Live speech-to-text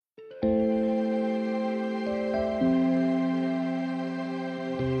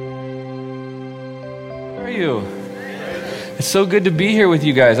you? It's so good to be here with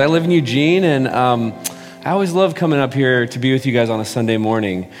you guys. I live in Eugene, and I always love coming up here to be with you guys on a Sunday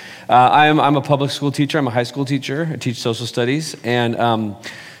morning. I'm a public school teacher. I'm a high school teacher. I teach social studies, and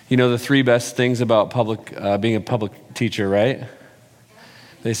the three best things about being a public teacher, right?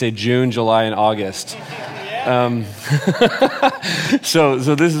 They say June, July, and August.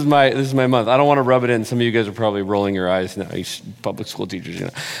 So this is my month. I don't want to rub it in. Some of you guys are probably rolling your eyes now. You public school teachers,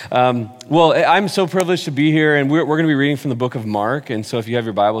 Well, I'm so privileged to be here, and we're going to be reading from the book of Mark. And so, if you have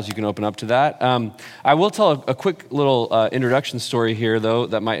your Bibles, you can open up to that. I will tell a quick little introduction story here, though,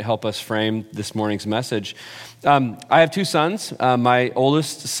 that might help us frame this morning's message. I have two sons. My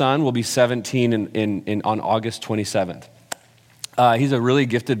oldest son will be 17 on August 27th. He's a really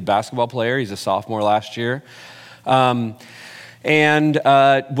gifted basketball player. He's a sophomore last year. And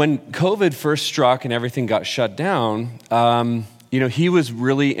when COVID first struck and everything got shut down, he was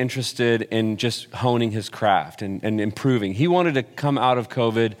really interested in just honing his craft and improving. He wanted to come out of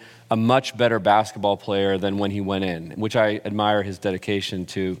COVID a much better basketball player than when he went in, which I admire his dedication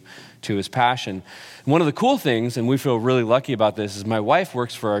to his passion. One of the cool things, and we feel really lucky about this, is my wife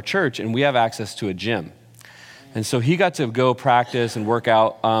works for our church, and we have access to a gym. And so he got to go practice and work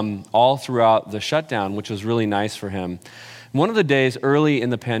out all throughout the shutdown, which was really nice for him. One of the days early in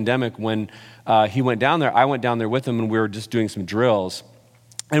the pandemic when he went down there, I went down there with him, and we were just doing some drills.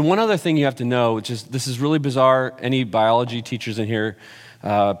 And one other thing you have to know, which is this is really bizarre. Any biology teachers in here,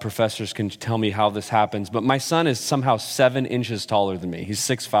 professors can tell me how this happens, but my son is somehow 7 inches taller than me. He's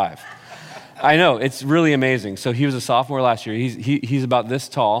 6'5". I know, it's really amazing. So he was a sophomore last year. He's about this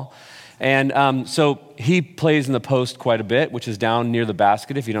tall. And so he plays in the post quite a bit, which is down near the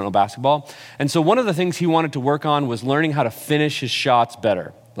basket if you don't know basketball. And so one of the things he wanted to work on was learning how to finish his shots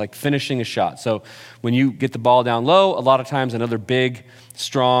better, like finishing a shot. So when you get the ball down low, a lot of times another big,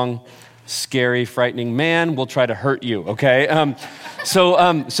 strong, scary, frightening man will try to hurt you, okay?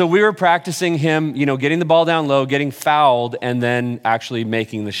 So we were practicing him, getting the ball down low, getting fouled, and then actually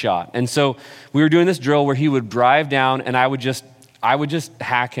making the shot. And so we were doing this drill where he would drive down, and I would just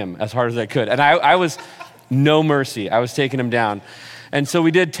hack him as hard as I could. And I was no mercy. I was taking him down. And so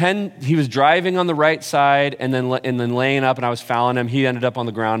we did 10, he was driving on the right side and then laying up, and I was fouling him. He ended up on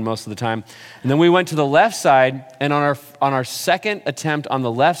the ground most of the time. And then we went to the left side, and on our second attempt on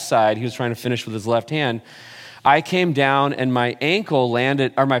the left side, he was trying to finish with his left hand, I came down and my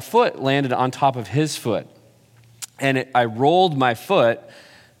foot landed on top of his foot. And I rolled my foot,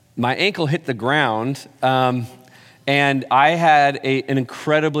 my ankle hit the ground, and I had an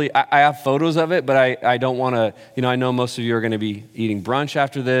incredibly, I have photos of it, but I don't want to, I know most of you are going to be eating brunch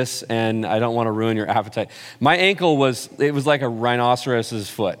after this, and I don't want to ruin your appetite. My ankle was like a rhinoceros's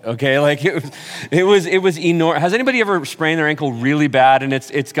foot, okay? Like it was enormous. Has anybody ever sprained their ankle really bad and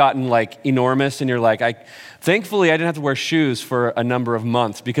it's gotten like enormous and you're like, thankfully I didn't have to wear shoes for a number of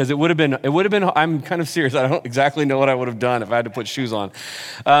months because it would have been, I'm kind of serious. I don't exactly know what I would have done if I had to put shoes on.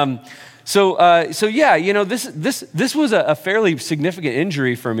 So this was a fairly significant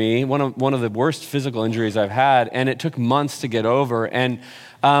injury for me, one of the worst physical injuries I've had, and it took months to get over. And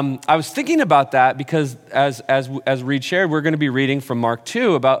I was thinking about that because as Reed shared, we're going to be reading from Mark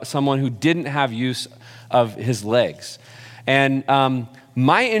 2 about someone who didn't have use of his legs. And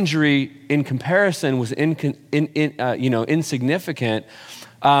my injury in comparison was insignificant.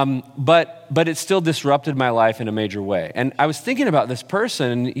 But it still disrupted my life in a major way. And I was thinking about this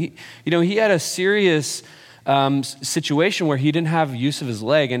person, and he had a serious situation where he didn't have use of his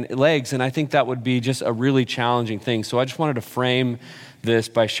legs, and I think that would be just a really challenging thing. So I just wanted to frame this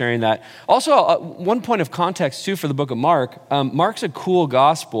by sharing that. Also, one point of context too for the book of Mark. Mark's a cool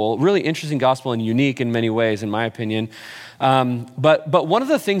gospel, really interesting gospel and unique in many ways, in my opinion. But one of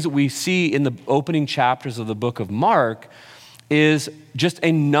the things that we see in the opening chapters of the book of Mark is just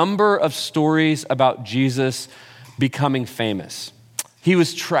a number of stories about Jesus becoming famous. He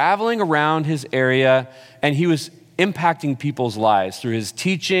was traveling around his area, and he was impacting people's lives through his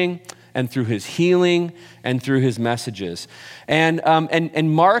teaching and through his healing and through his messages. And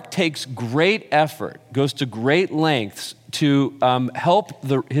Mark takes great effort, goes to great lengths to help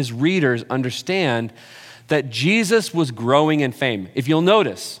his readers understand that Jesus was growing in fame. If you'll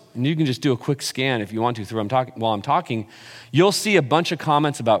notice, and you can just do a quick scan if you want to while I'm talking, you'll see a bunch of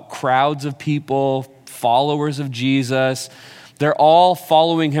comments about crowds of people, followers of Jesus. They're all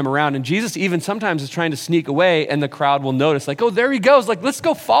following him around. And Jesus even sometimes is trying to sneak away, and the crowd will notice, like, oh, there he goes. Like, let's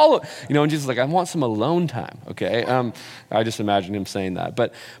go follow. And Jesus is like, I want some alone time, okay? I just imagine him saying that.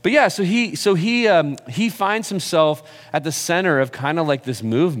 But yeah, so he finds himself at the center of kind of like this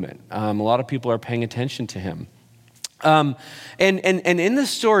movement. A lot of people are paying attention to him. And in this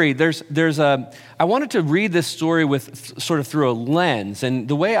story, I wanted to read this story with sort of through a lens. And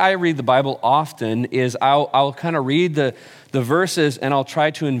the way I read the Bible often is I'll kind of read the verses and I'll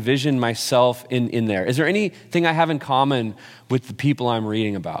try to envision myself in there. Is there anything I have in common with the people I'm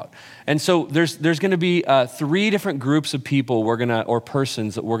reading about? And so there's going to be 3 different groups of people or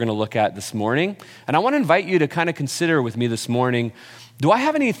persons that we're going to look at this morning. And I want to invite you to kind of consider with me this morning, do I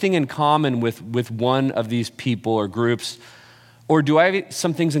have anything in common with one of these people or groups? Or do I have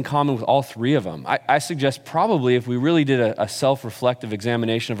some things in common with all 3 of them? I suggest probably if we really did a self-reflective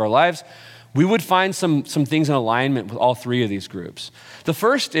examination of our lives, we would find some things in alignment with all 3 of these groups. The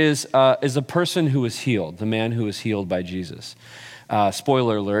first is a person who was healed, the man who was healed by Jesus.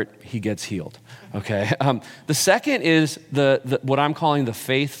 Spoiler alert, he gets healed, okay? The second is what I'm calling the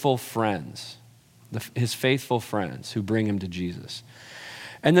faithful friends, his faithful friends who bring him to Jesus.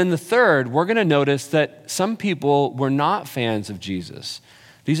 And then the third, we're going to notice that some people were not fans of Jesus.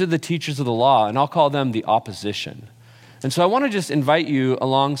 These are the teachers of the law, and I'll call them the opposition. And so I want to just invite you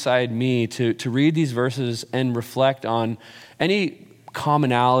alongside me to read these verses and reflect on any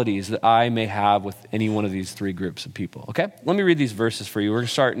commonalities that I may have with any one of these 3 groups of people, okay? Let me read these verses for you. We're going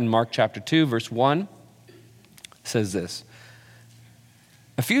to start in Mark chapter 2, verse 1. It says this: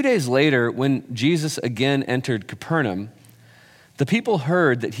 "A few days later, when Jesus again entered Capernaum, the people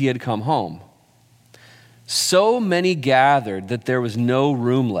heard that he had come home. So many gathered that there was no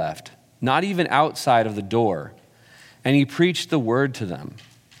room left, not even outside of the door, and he preached the word to them.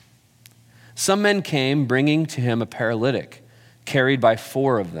 Some men came bringing to him a paralytic, carried by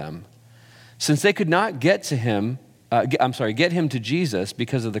 4 of them. Since they could not get him to Jesus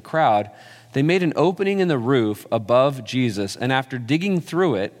because of the crowd, they made an opening in the roof above Jesus, and after digging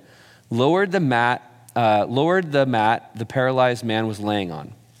through it, lowered the mat the paralyzed man was laying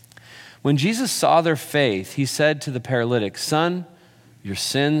on. When Jesus saw their faith, he said to the paralytic, 'Son, your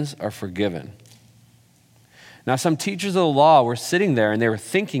sins are forgiven.' Now some teachers of the law were sitting there, and they were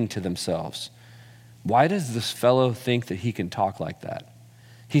thinking to themselves, 'Why does this fellow think that he can talk like that?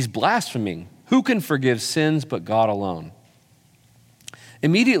 He's blaspheming. Who can forgive sins but God alone?'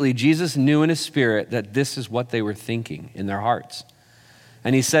 Immediately Jesus knew in his spirit that this is what they were thinking in their hearts.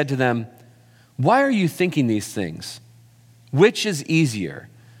 And he said to them, 'Why are you thinking these things? Which is easier,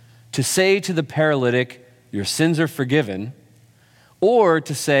 to say to the paralytic, your sins are forgiven, or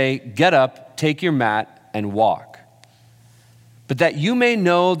to say, get up, take your mat, and walk? But that you may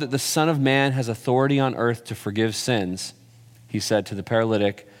know that the Son of Man has authority on earth to forgive sins,' he said to the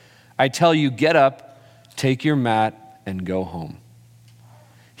paralytic, 'I tell you, get up, take your mat, and go home.'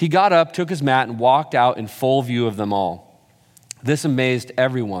 He got up, took his mat, and walked out in full view of them all. This amazed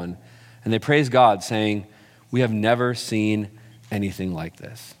everyone, and they praised God, saying, 'We have never seen anything like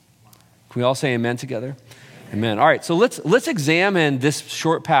this.'" Can we all say amen together? Amen. All right, so let's examine this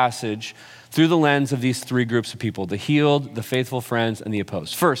short passage through the lens of these 3 groups of people: the healed, the faithful friends, and the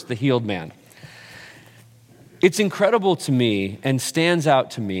opposed. First, the healed man. It's incredible to me and stands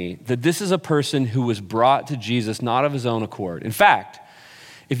out to me that this is a person who was brought to Jesus not of his own accord. In fact,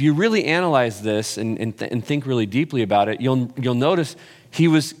 if you really analyze this and think really deeply about it, you'll notice he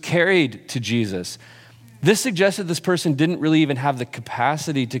was carried to Jesus. This suggests that this person didn't really even have the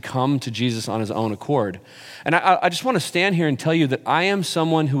capacity to come to Jesus on his own accord. And I just want to stand here and tell you that I am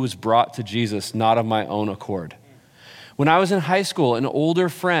someone who was brought to Jesus not of my own accord. When I was in high school, an older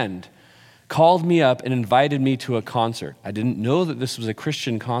friend called me up and invited me to a concert. I didn't know that this was a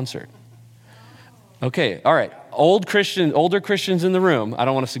Christian concert. Okay, all right. Older Christians in the room. I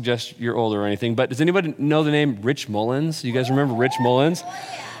don't want to suggest you're older or anything, but does anybody know the name Rich Mullins? You guys remember Rich Mullins?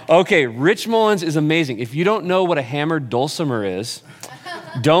 Okay, Rich Mullins is amazing. If you don't know what a hammered dulcimer is,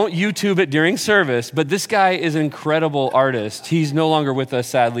 don't YouTube it during service, but this guy is an incredible artist. He's no longer with us,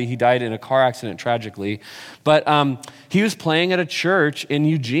 sadly. He died in a car accident, tragically. But he was playing at a church in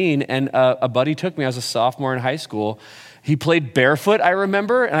Eugene, and a buddy took me. I was a sophomore in high school. He played barefoot, I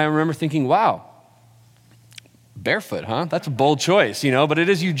remember, and I remember thinking, wow, barefoot, huh? That's a bold choice, but it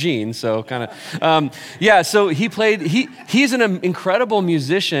is Eugene, so kind of, so he played, he's an incredible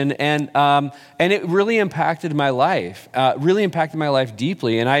musician, and it really impacted my life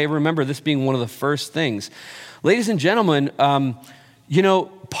deeply, and I remember this being one of the first things. Ladies and gentlemen,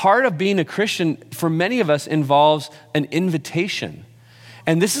 part of being a Christian for many of us involves an invitation,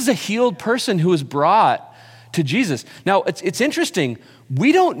 and this is a healed person who was brought to Jesus. Now, it's interesting.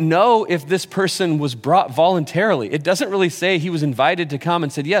 We don't know if this person was brought voluntarily. It doesn't really say he was invited to come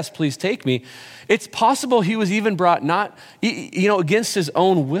and said, yes, please take me. It's possible he was even brought not, against his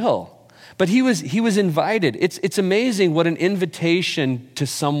own will. But he was invited. It's amazing what an invitation to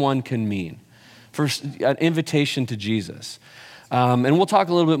someone can mean. for an invitation to Jesus. And we'll talk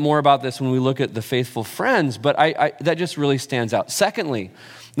a little bit more about this when we look at the faithful friends, but that just really stands out. Secondly,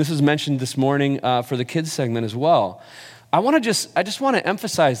 this was mentioned this morning for the kids segment as well. I just want to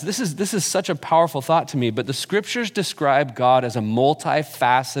emphasize, this is such a powerful thought to me, but the scriptures describe God as a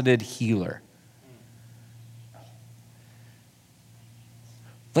multifaceted healer.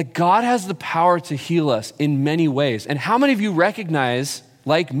 Like, God has the power to heal us in many ways. And how many of you recognize,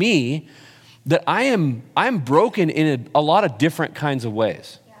 like me, that I'm broken in a lot of different kinds of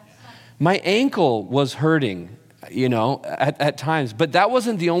ways? My ankle was hurting, at times, but that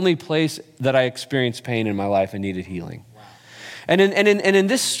wasn't the only place that I experienced pain in my life and needed healing. Wow. And in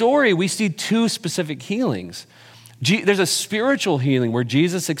this story, we see two specific healings. There's a spiritual healing where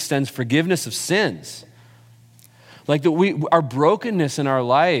Jesus extends forgiveness of sins. Like our brokenness in our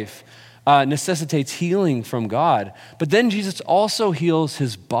life necessitates healing from God. But then Jesus also heals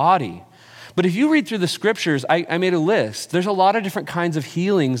his body. But if you read through the scriptures, I made a list. There's a lot of different kinds of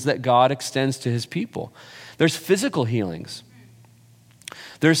healings that God extends to his people. There's physical healings.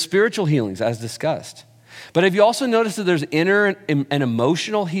 There's spiritual healings, as discussed. But have you also noticed that there's inner and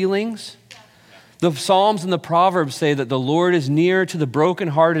emotional healings? The Psalms and the Proverbs say that the Lord is near to the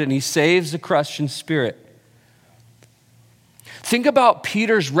brokenhearted and he saves the crushed in spirit. Think about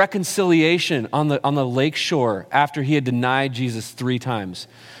Peter's reconciliation on the lake shore after he had denied Jesus 3 times.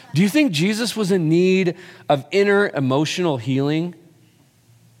 Do you think Jesus was in need of inner emotional healing?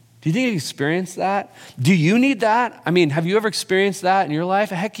 Do you think he experienced that? Do you need that? I mean, have you ever experienced that in your life?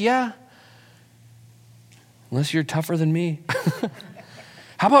 Heck yeah. Unless you're tougher than me.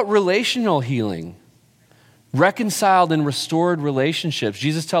 How about relational healing? Reconciled and restored relationships.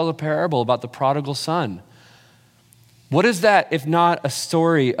 Jesus tells a parable about the prodigal son. What is that if not a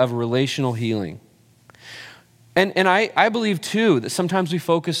story of relational healing? And I believe too that sometimes we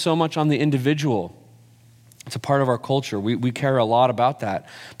focus so much on the individual. It's a part of our culture. We care a lot about that.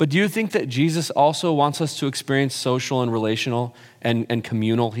 But do you think that Jesus also wants us to experience social and relational and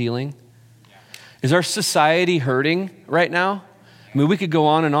communal healing? Yeah. Is our society hurting right now? I mean, we could go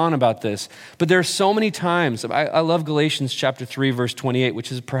on and on about this, but there are so many times. I love Galatians chapter 3, verse 28,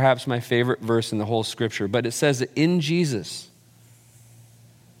 which is perhaps my favorite verse in the whole scripture, but it says that in Jesus,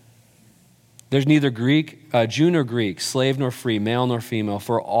 there's neither Jew nor Greek, slave nor free, male nor female,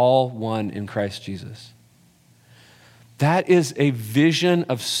 for all one in Christ Jesus. That is a vision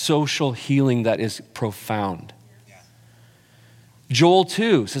of social healing that is profound. Yeah. Joel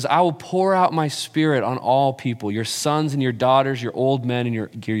 2 says, I will pour out my spirit on all people, your sons and your daughters, your old men and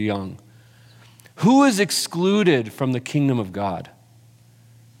your young. Who is excluded from the kingdom of God?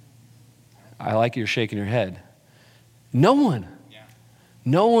 I like you're shaking your head. No one. Yeah.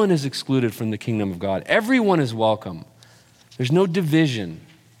 No one is excluded from the kingdom of God. Everyone is welcome. There's no division.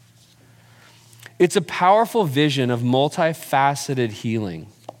 It's a powerful vision of multifaceted healing.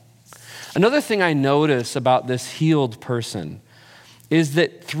 Another thing I notice about this healed person is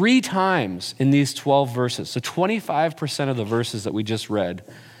that 3 times in these 12 verses, so 25% of the verses that we just read,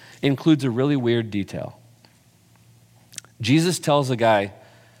 includes a really weird detail. Jesus tells the guy,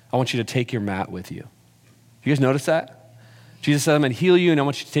 I want you to take your mat with you. You guys notice that? Jesus said, I'm going to heal you and I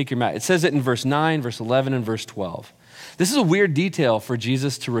want you to take your mat. It says it in verse 9, verse 11, and verse 12. This is a weird detail for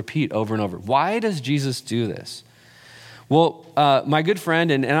Jesus to repeat over and over. Why does Jesus do this? Well, my good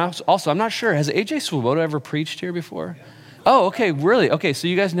friend, and also, I'm not sure, has AJ Swoboda ever preached here before? Oh, okay, really? Okay, so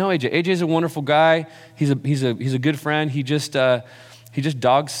you guys know AJ. AJ's a wonderful guy. He's a good friend. He just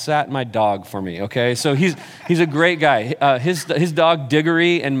dog sat my dog for me, okay? So he's a great guy. His dog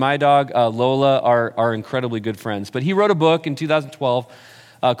Diggory and my dog Lola are incredibly good friends. But he wrote a book in 2012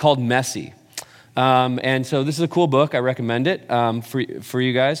 called Messy. And so this is a cool book. I recommend it for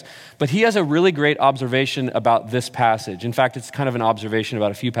you guys. But he has a really great observation about this passage. In fact, it's kind of an observation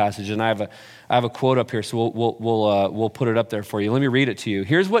about a few passages. And I have a quote up here, so we'll put it up there for you. Let me read it to you.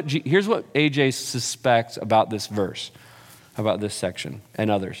 Here's what AJ suspects about this verse, about this section,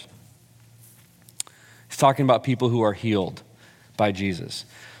 and others. He's talking about people who are healed by Jesus.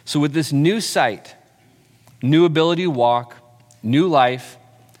 So with this new sight, new ability to walk, new life,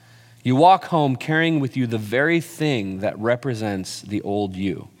 you walk home carrying with you the very thing that represents the old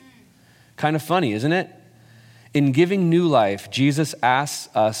you. Kind of funny, isn't it? In giving new life, Jesus asks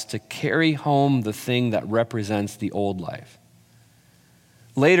us to carry home the thing that represents the old life.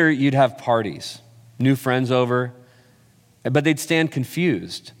 Later, you'd have parties, new friends over, but they'd stand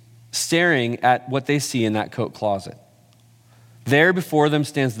confused, staring at what they see in that coat closet. There before them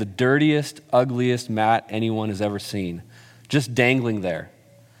stands the dirtiest, ugliest mat anyone has ever seen, just dangling there.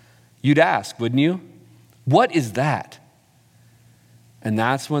 You'd ask, wouldn't you? What is that? And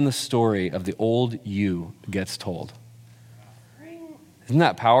that's when the story of the old you gets told. Isn't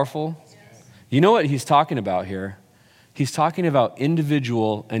that powerful? You know what he's talking about here? He's talking about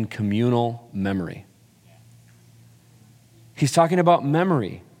individual and communal memory. He's talking about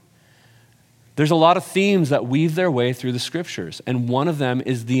memory. There's a lot of themes that weave their way through the scriptures, and one of them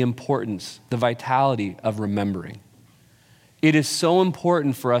is the importance, the vitality of remembering. It is so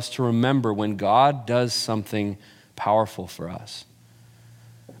important for us to remember when God does something powerful for us.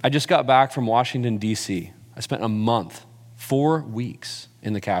 I just got back from Washington, D.C. I spent a month, 4 weeks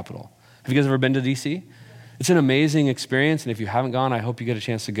in the Capitol. Have you guys ever been to D.C.? It's an amazing experience, and if you haven't gone, I hope you get a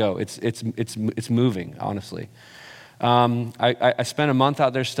chance to go. It's moving, honestly. I spent a month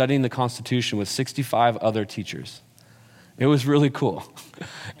out there studying the Constitution with 65 other teachers. It was really cool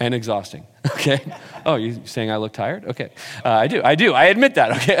and exhausting, okay? Oh, you saying I look tired? Okay, I do, I admit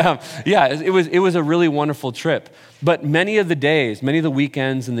that, okay? Yeah, it was a really wonderful trip. But many of the days, many of the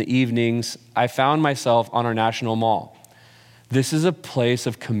weekends and the evenings, I found myself on our National Mall. This is a place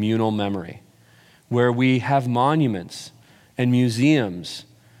of communal memory where we have monuments and museums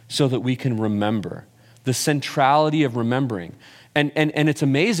so that we can remember the centrality of remembering. And it's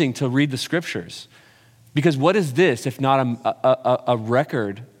amazing to read the scriptures, because what is this if not a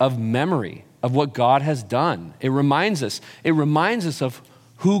record of memory of what God has done? It reminds us of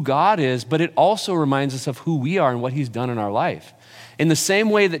who God is, but it also reminds us of who we are and what he's done in our life. In the same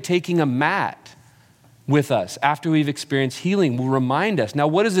way that taking a mat with us after we've experienced healing will remind us. Now,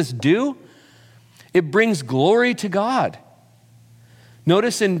 what does this do? It brings glory to God.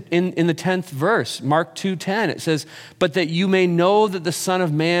 Notice in the 10th verse, Mark 2:10, it says, "But that you may know that the Son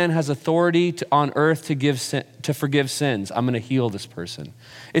of Man has authority on earth to forgive sins." I'm going to heal this person.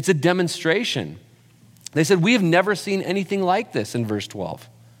 It's a demonstration. They said, "We have never seen anything like this," in verse 12.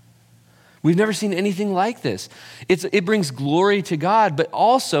 We've never seen anything like this. It brings glory to God, but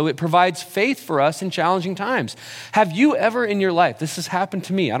also it provides faith for us in challenging times. Have you ever in your life, this has happened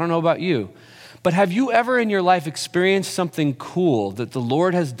to me, I don't know about you, but have you ever in your life experienced something cool that the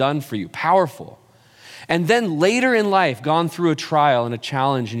Lord has done for you, powerful, and then later in life gone through a trial and a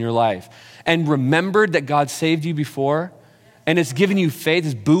challenge in your life and remembered that God saved you before, and it's given you faith,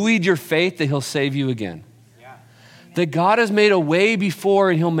 it's buoyed your faith that he'll save you again? That God has made a way before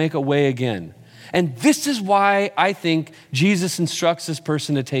and he'll make a way again. And this is why I think Jesus instructs this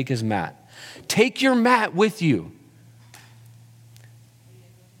person to take his mat. Take your mat with you.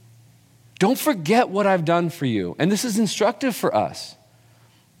 Don't forget what I've done for you. And this is instructive for us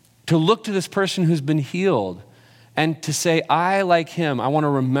to look to this person who's been healed and to say, I, like him, I want to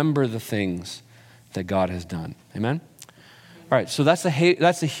remember the things that God has done. Amen? All right, so that's a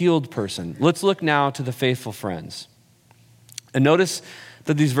healed person. Let's look now to the faithful friends. And notice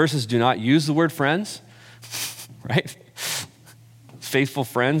that these verses do not use the word friends, right? Faithful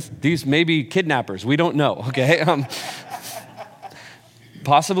friends. These may be kidnappers. We don't know, okay?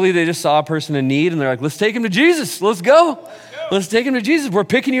 Possibly they just saw a person in need and they're like, let's take him to Jesus. Let's go. Let's take him to Jesus. We're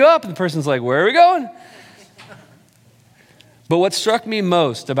picking you up. And the person's like, where are we going? But what struck me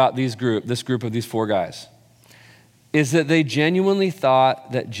most about this group of these 4 guys is that they genuinely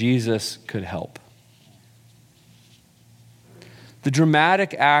thought that Jesus could help. The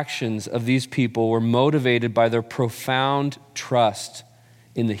dramatic actions of these people were motivated by their profound trust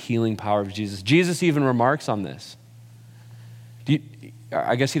in the healing power of Jesus. Jesus even remarks on this.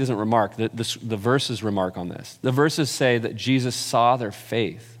 I guess he doesn't remark. The verses remark on this. The verses say that Jesus saw their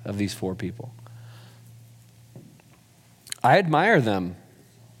faith of these 4 people. I admire them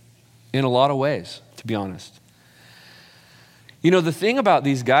in a lot of ways, to be honest. You know, the thing about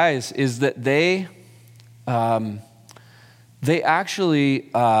these guys is that they actually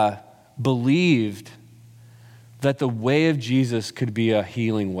believed that the way of Jesus could be a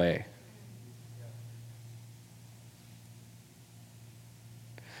healing way.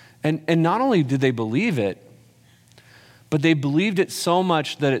 And not only did they believe it, but they believed it so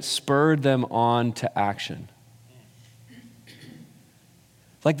much that it spurred them on to action.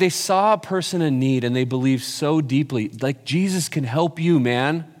 Like they saw a person in need and they believed so deeply, like Jesus can help you,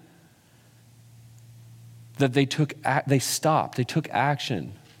 man, that they took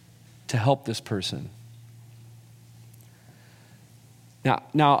action to help this person.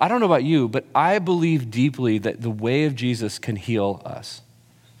 Now, I don't know about you, but I believe deeply that the way of Jesus can heal us.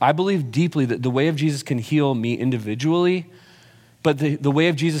 I believe deeply that the way of Jesus can heal me individually, but the way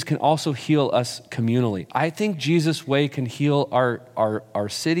of Jesus can also heal us communally. I think Jesus' way can heal our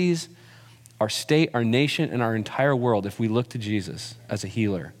cities, our state, our nation, and our entire world if we look to Jesus as a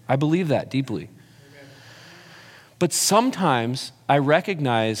healer. I believe that deeply. But sometimes I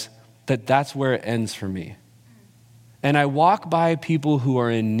recognize that that's where it ends for me. and I walk by people who are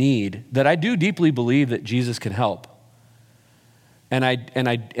in need that I do deeply believe that Jesus can help, and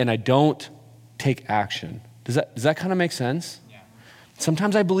I don't take action. Does that kind of make sense? Yeah.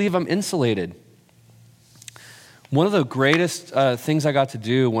 Sometimes I believe I'm insulated. One of the greatest things I got to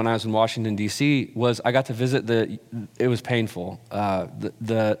do when I was in Washington, D.C. was I got to visit it was painful,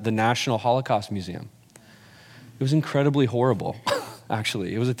 the National Holocaust Museum. It was incredibly horrible,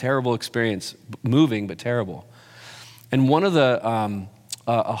 actually. It was a terrible experience, moving but terrible. And one of a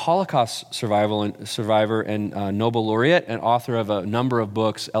Holocaust survivor and Nobel laureate and author of a number of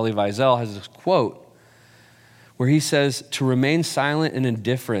books, Elie Wiesel, has this quote where he says, "To remain silent and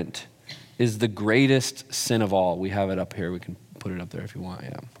indifferent is the greatest sin of all." We have it up here. We can put it up there if you want,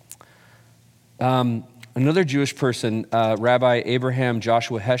 yeah. Another Jewish person, Rabbi Abraham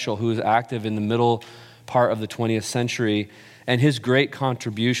Joshua Heschel, who was active in the middle part of the 20th century, and his great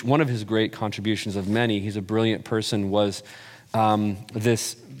contribution, one of his great contributions of many, he's a brilliant person, was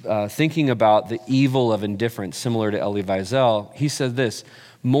this thinking about the evil of indifference, similar to Elie Wiesel. He said this: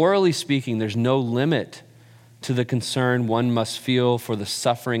 "Morally speaking, there's no limit to the concern one must feel for the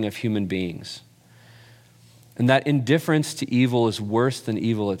suffering of human beings. And that indifference to evil is worse than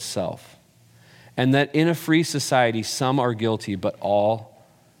evil itself. And that in a free society, some are guilty, but all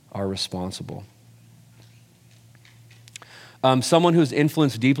are responsible." Someone who's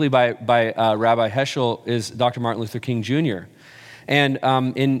influenced deeply by Rabbi Heschel is Dr. Martin Luther King Jr. And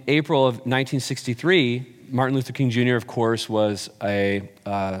in April of 1963, Martin Luther King Jr., of course, was a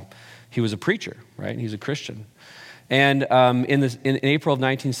preacher, right? He's a Christian. And in April of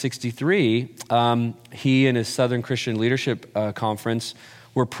 1963, he and his Southern Christian Leadership Conference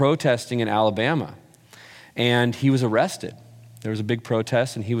were protesting in Alabama. And he was arrested. There was a big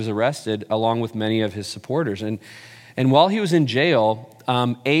protest, and he was arrested along with many of his supporters. And while he was in jail,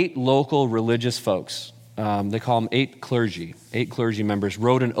 8 local religious folks, they call them 8 clergy members,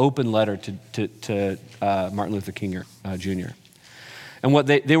 wrote an open letter to Martin Luther King Jr. And what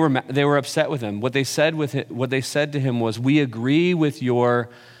they were upset with him. What they said to him was, "We agree with your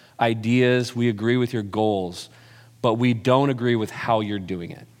ideas, we agree with your goals, but we don't agree with how you're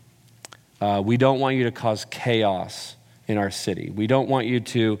doing it. We don't want you to cause chaos in our city. We don't want you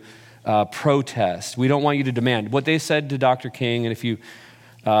to protest. We don't want you to demand." What they said to Dr. King, and if you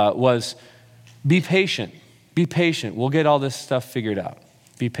was, "Be patient. Be patient. We'll get all this stuff figured out.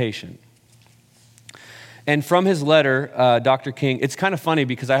 Be patient." And from his letter, Dr. King, it's kind of funny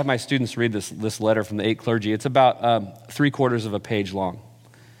because I have my students read this letter from the 8 clergy. It's about 3/4 of a page long.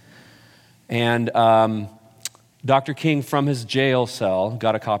 And Dr. King, from his jail cell,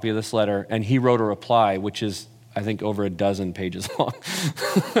 got a copy of this letter, and he wrote a reply, which is, I think, over a dozen pages long.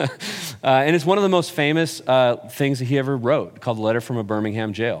 And it's one of the most famous things that he ever wrote, called The Letter from a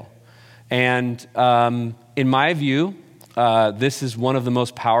Birmingham Jail. And in my view, this is one of the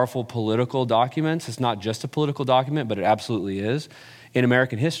most powerful political documents. It's not just a political document, but it absolutely is, in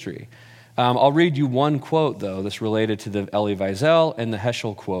American history. I'll read you one quote, though, that's related to the Elie Wiesel and the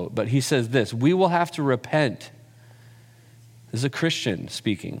Heschel quote. But he says this: "We will have to repent." This is a Christian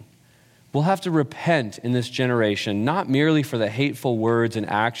speaking. "We'll have to repent in this generation, not merely for the hateful words and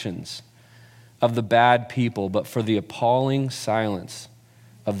actions of the bad people, but for the appalling silence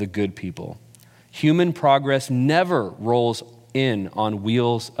of the good people. Human progress never rolls in on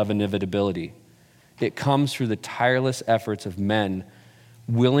wheels of inevitability. It comes through the tireless efforts of men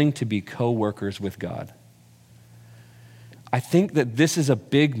willing to be co-workers with God." I think that this is a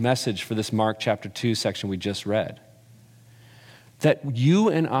big message for this Mark chapter 2 section we just read. That you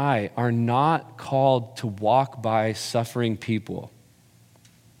and I are not called to walk by suffering people.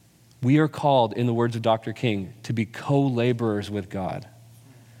 We are called, in the words of Dr. King, to be co-laborers with God.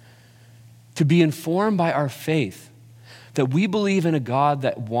 To be informed by our faith that we believe in a God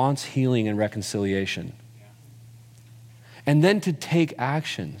that wants healing and reconciliation. And then to take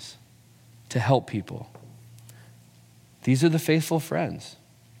actions to help people. These are the faithful friends.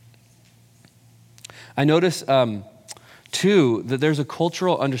 I notice, too, that there's a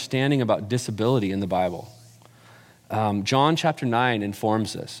cultural understanding about disability in the Bible. John chapter 9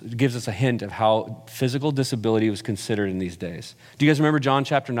 informs us. It gives us a hint of how physical disability was considered in these days. Do you guys remember John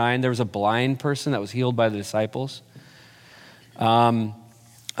chapter 9? There was a blind person that was healed by the disciples. Healed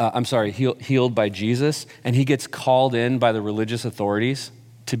by Jesus. And he gets called in by the religious authorities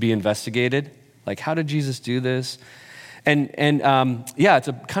to be investigated. Like, how did Jesus do this? And it's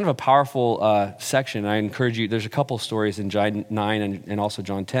a kind of a powerful section. I encourage you, there's a couple stories in John 9 and also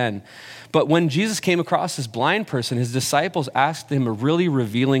John 10. But when Jesus came across this blind person, his disciples asked him a really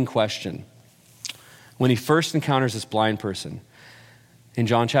revealing question. When he first encounters this blind person, in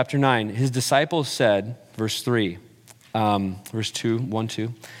John chapter 9, his disciples said, verse 3, verse 2, 1,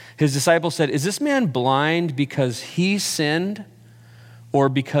 2. His disciples said, "Is this man blind because he sinned or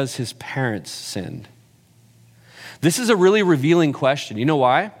because his parents sinned?" This is a really revealing question. You know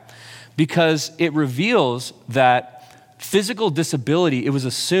why? Because it reveals that physical disability, it was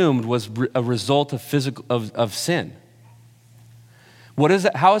assumed, was a result of sin. What is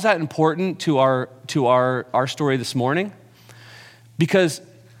that? How is that important to our story this morning? Because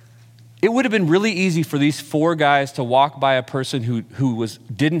it would have been really easy for these four guys to walk by a person who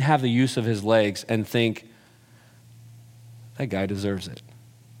didn't have the use of his legs and think, that guy deserves it.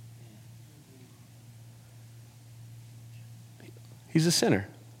 He's a sinner.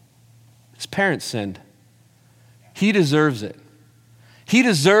 His parents sinned. He deserves it. He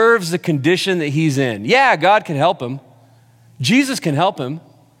deserves the condition that he's in. Yeah, God can help him. Jesus can help him.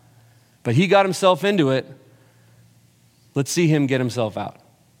 But he got himself into it. Let's see him get himself out.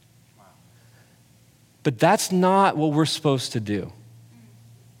 But that's not what we're supposed to do.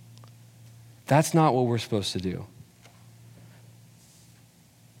 That's not what we're supposed to do.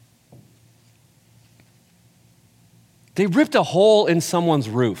 They ripped a hole in someone's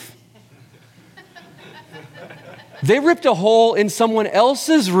roof. They ripped a hole in someone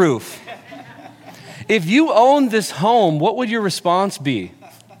else's roof. If you owned this home, what would your response be?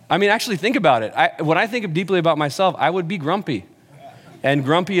 I mean, actually think about it. When I think deeply about myself, I would be grumpy. And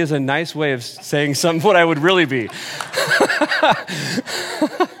grumpy is a nice way of saying what I would really be.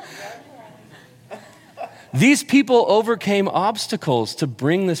 These people overcame obstacles to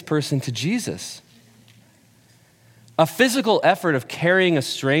bring this person to Jesus. A physical effort of carrying a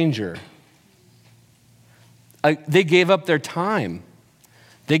stranger. They gave up their time.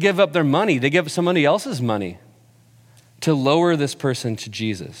 They gave up their money. They gave up somebody else's money to lower this person to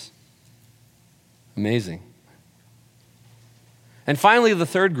Jesus. Amazing. And finally, the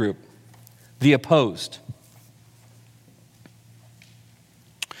third group, the opposed.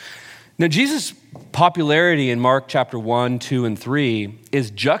 Now, Jesus' popularity in Mark chapter 1, 2, and 3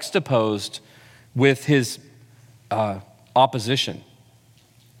 is juxtaposed with his opposition.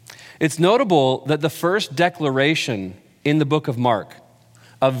 It's notable that the first declaration in the book of Mark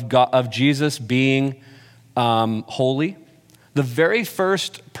of Jesus being holy, the very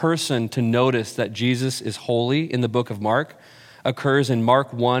first person to notice that Jesus is holy in the book of Mark occurs in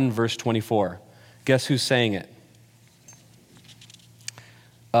Mark 1, verse 24. Guess who's saying it?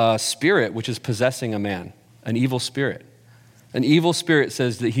 A spirit which is possessing a man, an evil spirit. An evil spirit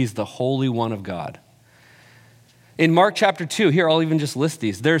says that he's the Holy One of God. In Mark chapter 2, here I'll even just list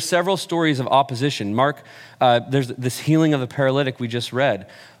these. There are several stories of opposition. Mark, there's this healing of the paralytic we just read.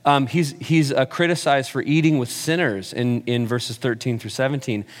 He's criticized for eating with sinners in verses 13 through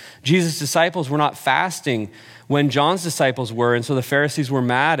 17. Jesus' disciples were not fasting when John's disciples were, and so the Pharisees were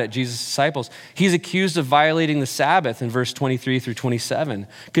mad at Jesus' disciples. He's accused of violating the Sabbath in verse 23 through 27.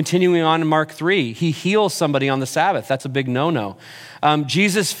 Continuing on in Mark 3, he heals somebody on the Sabbath. That's a big no-no.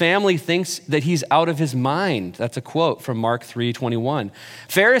 Jesus' family thinks that he's out of his mind. That's a quote from Mark 3:21.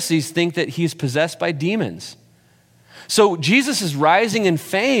 Pharisees think that he's possessed by demons. So Jesus is rising in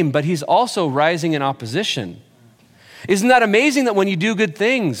fame, but he's also rising in opposition. Isn't that amazing that when you do good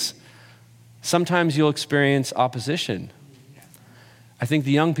things, sometimes you'll experience opposition? I think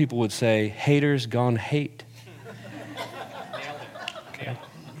the young people would say, haters gone hate. Okay.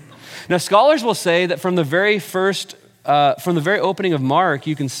 Now, scholars will say that from the very opening of Mark,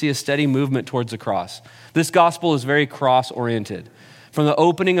 you can see a steady movement towards the cross. This gospel is very cross-oriented. From the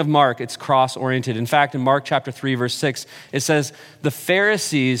opening of Mark, it's cross-oriented. In fact, in Mark chapter 3, verse 6, it says, the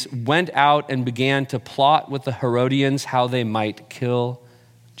Pharisees went out and began to plot with the Herodians how they might kill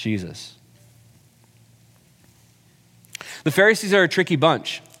Jesus. The Pharisees are a tricky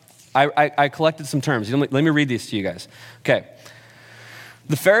bunch. I collected some terms. Let me read these to you guys. Okay.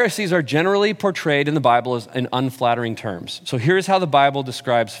 The Pharisees are generally portrayed in the Bible as in unflattering terms. So here's how the Bible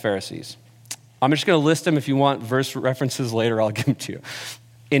describes Pharisees. I'm just going to list them. If you want verse references later, I'll give them to you.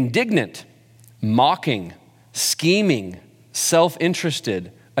 Indignant, mocking, scheming,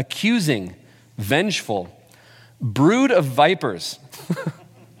 self-interested, accusing, vengeful, brood of vipers.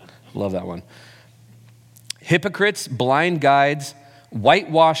 Love that one. Hypocrites, blind guides,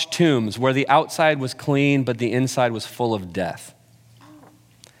 whitewashed tombs where the outside was clean but the inside was full of death.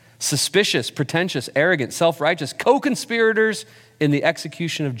 Suspicious, pretentious, arrogant, self-righteous, co-conspirators in the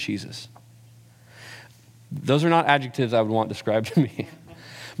execution of Jesus. Those are not adjectives I would want described to me.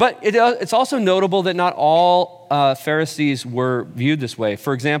 But it's also notable that not all Pharisees were viewed this way.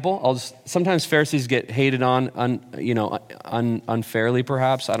 For example, sometimes Pharisees get hated on, unfairly,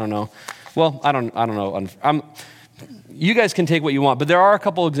 perhaps. I don't know. Well, I don't know. you guys can take what you want, but there are a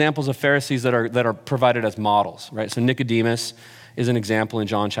couple examples of Pharisees that are provided as models, right? So Nicodemus is an example in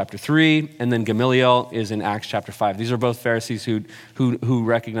John chapter 3, and then Gamaliel is in Acts chapter 5. These are both Pharisees who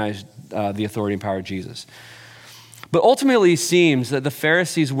recognized the authority and power of Jesus. But ultimately, it seems that the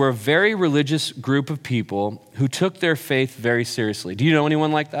Pharisees were a very religious group of people who took their faith very seriously. Do you know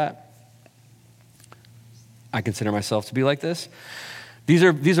anyone like that? I consider myself to be like this. These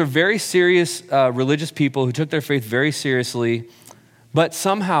are very serious religious people who took their faith very seriously, but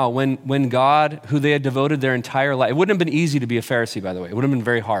somehow when God, who they had devoted their entire life, it wouldn't have been easy to be a Pharisee, by the way. It would have been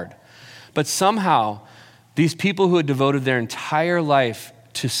very hard. But somehow, these people who had devoted their entire life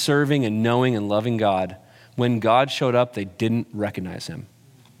to serving and knowing and loving God, when God showed up, they didn't recognize him.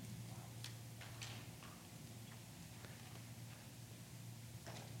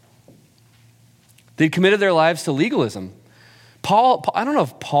 They'd committed their lives to legalism. I don't know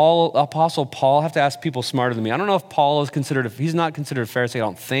if Apostle Paul, I have to ask people smarter than me. I don't know if Paul is he's not considered a Pharisee, I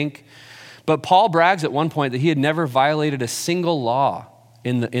don't think. But Paul brags at one point that he had never violated a single law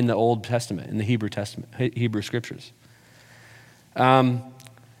in the Old Testament, in the Hebrew Testament, Hebrew scriptures.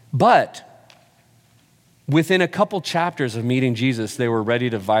 But within a couple chapters of meeting Jesus, they were ready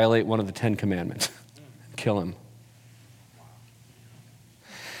to violate one of the 10 commandments, kill him.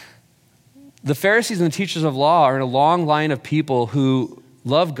 The Pharisees and the teachers of law are in a long line of people who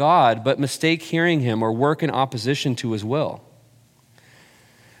love God but mistake hearing him or work in opposition to his will.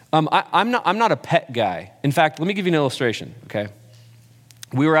 I'm not a pet guy. In fact, let me give you an illustration, okay?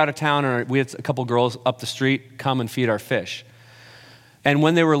 We were out of town and we had a couple girls up the street come and feed our fish. And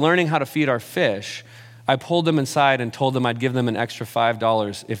when they were learning how to feed our fish, I pulled them inside and told them I'd give them an extra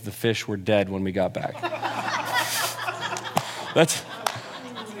 $5 if the fish were dead when we got back.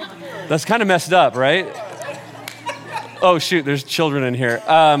 That's kind of messed up, right? Oh, shoot, there's children in here.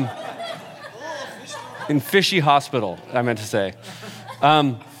 In Fishy Hospital, I meant to say.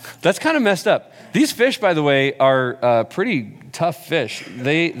 That's kind of messed up. These fish, by the way, are pretty tough fish.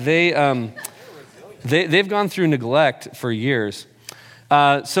 They've gone through neglect for years.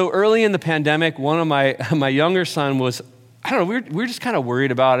 So early in the pandemic, one of my younger son was, I don't know, we were just kind of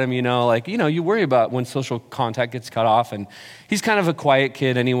worried about him, you worry about when social contact gets cut off, and he's kind of a quiet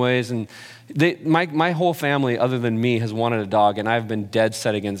kid anyways, and my whole family, other than me, has wanted a dog, and I've been dead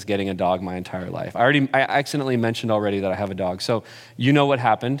set against getting a dog my entire life. I accidentally mentioned already that I have a dog, so you know what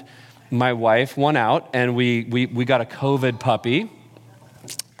happened. My wife won out, and we got a COVID puppy.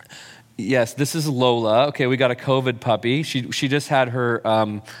 Yes, this is Lola. Okay, we got a COVID puppy. She just had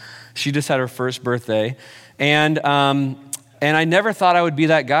her first birthday, and I never thought I would be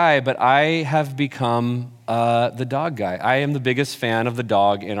that guy, but I have become the dog guy. I am the biggest fan of the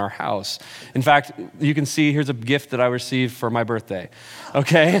dog in our house. In fact, you can see here's a gift that I received for my birthday.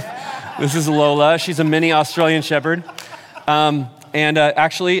 Okay, this is Lola. She's a mini Australian Shepherd. And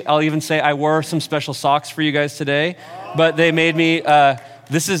actually, I'll even say I wore some special socks for you guys today, but they made me.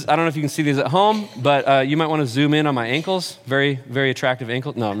 This is, I don't know if you can see these at home, but you might want to zoom in on my ankles. Very, very attractive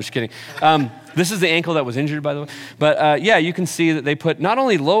ankle. No, I'm just kidding. This is the ankle that was injured, by the way. But yeah, you can see that they put not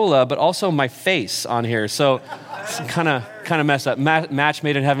only Lola, but also my face on here. So it's kind of messed up. Match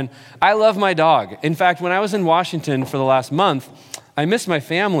made in heaven. I love my dog. In fact, when I was in Washington for the last month, I missed my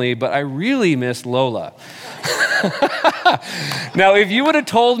family, but I really missed Lola. Now, if you would have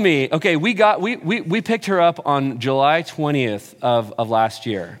told me, okay, we picked her up on July 20th of last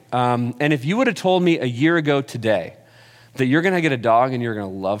year. And if you would have told me a year ago today that you're going to get a dog and you're going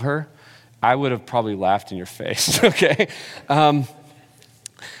to love her, I would have probably laughed in your face, okay?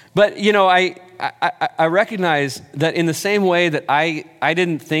 But, I recognize that in the same way that I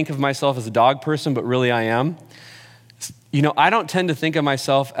didn't think of myself as a dog person, but really I am. I don't tend to think of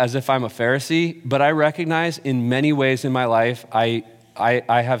myself as if I'm a Pharisee, but I recognize in many ways in my life, I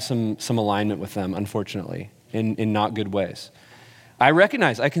have some alignment with them, unfortunately, in not good ways.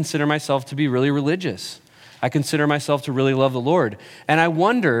 I consider myself to be really religious. I consider myself to really love the Lord. And I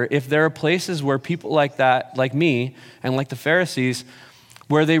wonder if there are places where people like that, like me, and like the Pharisees,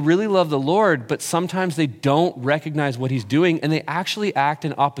 where they really love the Lord, but sometimes they don't recognize what he's doing, and they actually act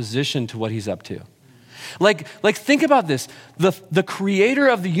in opposition to what he's up to. Like think about this. The creator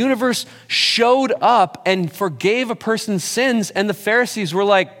of the universe showed up and forgave a person's sins, and the Pharisees were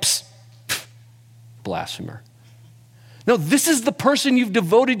like, psst, blasphemer. No, this is the person you've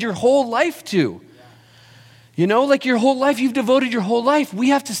devoted your whole life to. Your whole life, you've devoted your whole life. We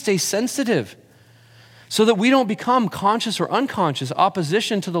have to stay sensitive so that we don't become conscious or unconscious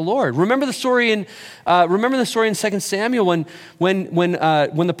opposition to the Lord. Remember the story in 2 Samuel when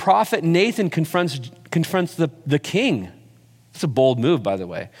the prophet Nathan confronts the king. It's a bold move, by the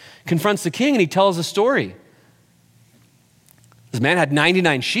way. Confronts the king and he tells a story. This man had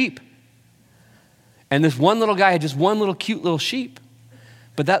 99 sheep. And this one little guy had just one little cute little sheep.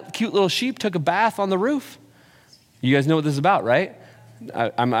 But that cute little sheep took a bath on the roof. You guys know what this is about, right?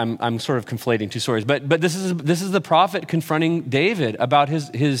 I'm sort of conflating two stories. But this is the prophet confronting David about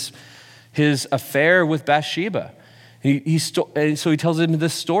his affair with Bathsheba. And so he tells him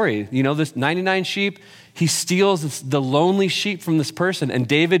this story. You know, this 99 sheep, he steals the lonely sheep from this person, and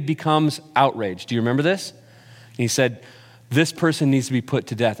David becomes outraged. Do you remember this? And he said, this person needs to be put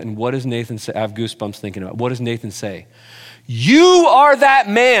to death. And what does Nathan say? I have goosebumps thinking about it. What does Nathan say? You are that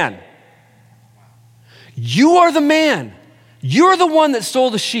man. You are the man. You're the one that stole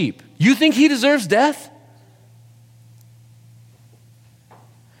the sheep. You think he deserves death?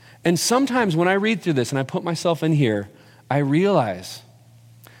 And sometimes when I read through this and I put myself in here, I realize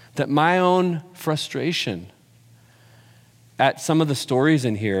that my own frustration at some of the stories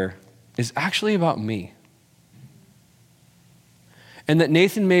in here is actually about me. And that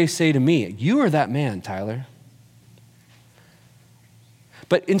Nathan may say to me, you are that man, Tyler.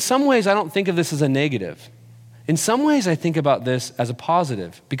 But in some ways, I don't think of this as a negative. In some ways, I think about this as a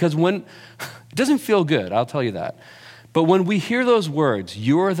positive, because it doesn't feel good, I'll tell you that. But when we hear those words,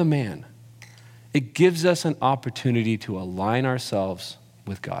 you're the man, it gives us an opportunity to align ourselves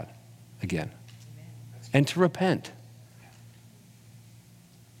with God again and to repent.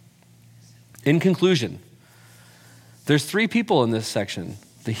 In conclusion, there's three people in this section: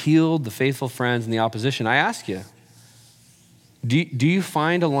 the healed, the faithful friends, and the opposition. I ask you, do you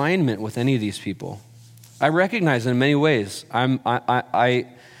find alignment with any of these people? I recognize in many ways,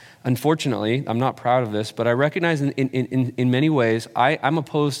 unfortunately, I'm not proud of this, but I recognize in many ways, I'm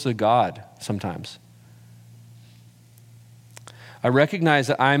opposed to God sometimes. I recognize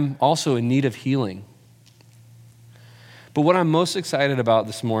that I'm also in need of healing. But what I'm most excited about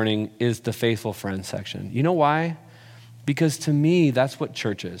this morning is the faithful friends section. You know why? Because to me, that's what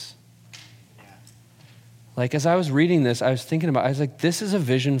church is. Like, as I was reading this, I was like, this is a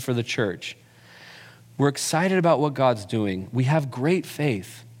vision for the church. We're excited about what God's doing. We have great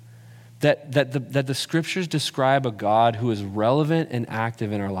faith that the scriptures describe a God who is relevant and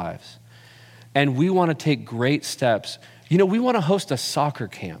active in our lives. And we want to take great steps. You know, we want to host a soccer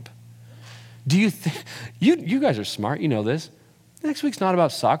camp. Do you think, you guys are smart, you know this. Next week's not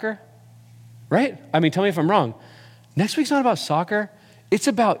about soccer, right? I mean, tell me if I'm wrong. Next week's not about soccer. It's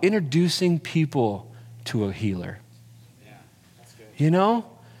about introducing people to a healer. Yeah, that's good. You know?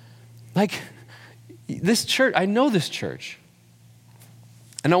 Like, this church, I know this church.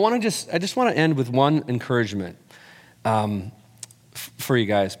 And I just want to end with one encouragement for you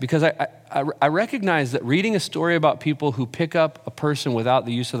guys, because I recognize that reading a story about people who pick up a person without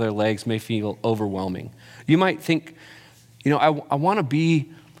the use of their legs may feel overwhelming. You might think, you know, I want to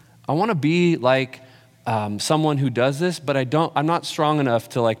be like someone who does this, but I'm not strong enough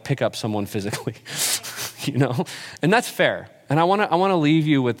to like pick up someone physically, you know? And that's fair. And I want to leave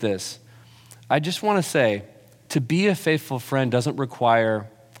you with this. I just want to say, to be a faithful friend doesn't require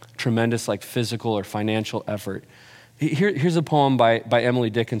tremendous like physical or financial effort. Here's a poem by Emily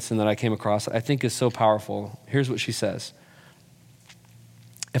Dickinson that I came across I think is so powerful. Here's what she says.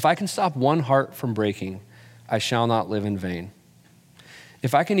 If I can stop one heart from breaking, I shall not live in vain.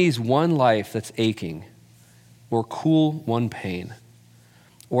 If I can ease one life that's aching, or cool one pain,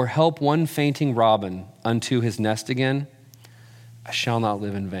 or help one fainting robin unto his nest again, I shall not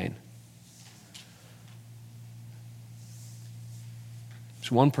live in vain.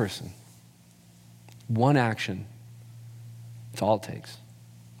 It's one person, one action. It's all it takes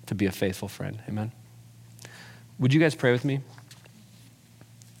to be a faithful friend. Amen. Would you guys pray with me?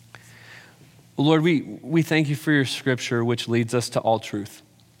 Lord, we thank you for your scripture, which leads us to all truth.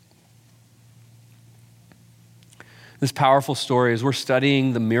 This powerful story, as we're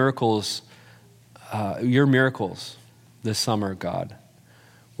studying the miracles, your miracles this summer, God,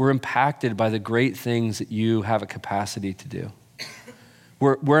 we're impacted by the great things that you have a capacity to do.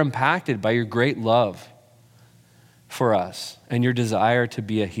 We're impacted by your great love for us and your desire to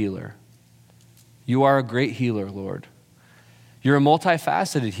be a healer. You are a great healer, Lord. You're a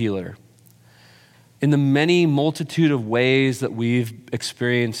multifaceted healer. In the many multitude of ways that we've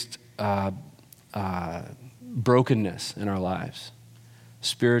experienced brokenness in our lives,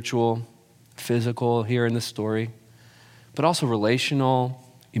 spiritual, physical here in this story, but also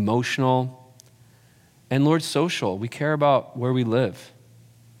relational, emotional, and Lord, social. We care about where we live.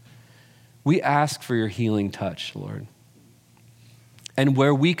 We ask for your healing touch, Lord. And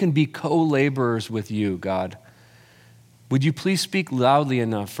where we can be co-laborers with you, God, would you please speak loudly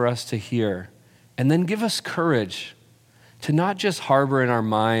enough for us to hear, and then give us courage to not just harbor in our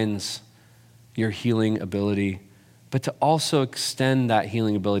minds your healing ability, but to also extend that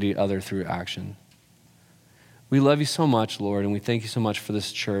healing ability to others through action. We love you so much, Lord, and we thank you so much for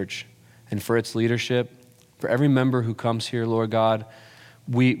this church and for its leadership, for every member who comes here, Lord God.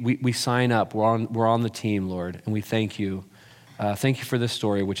 We sign up. We're on the team, Lord, and we thank you. Thank you for this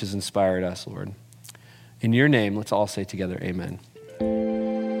story, which has inspired us, Lord. In your name, let's all say together, amen.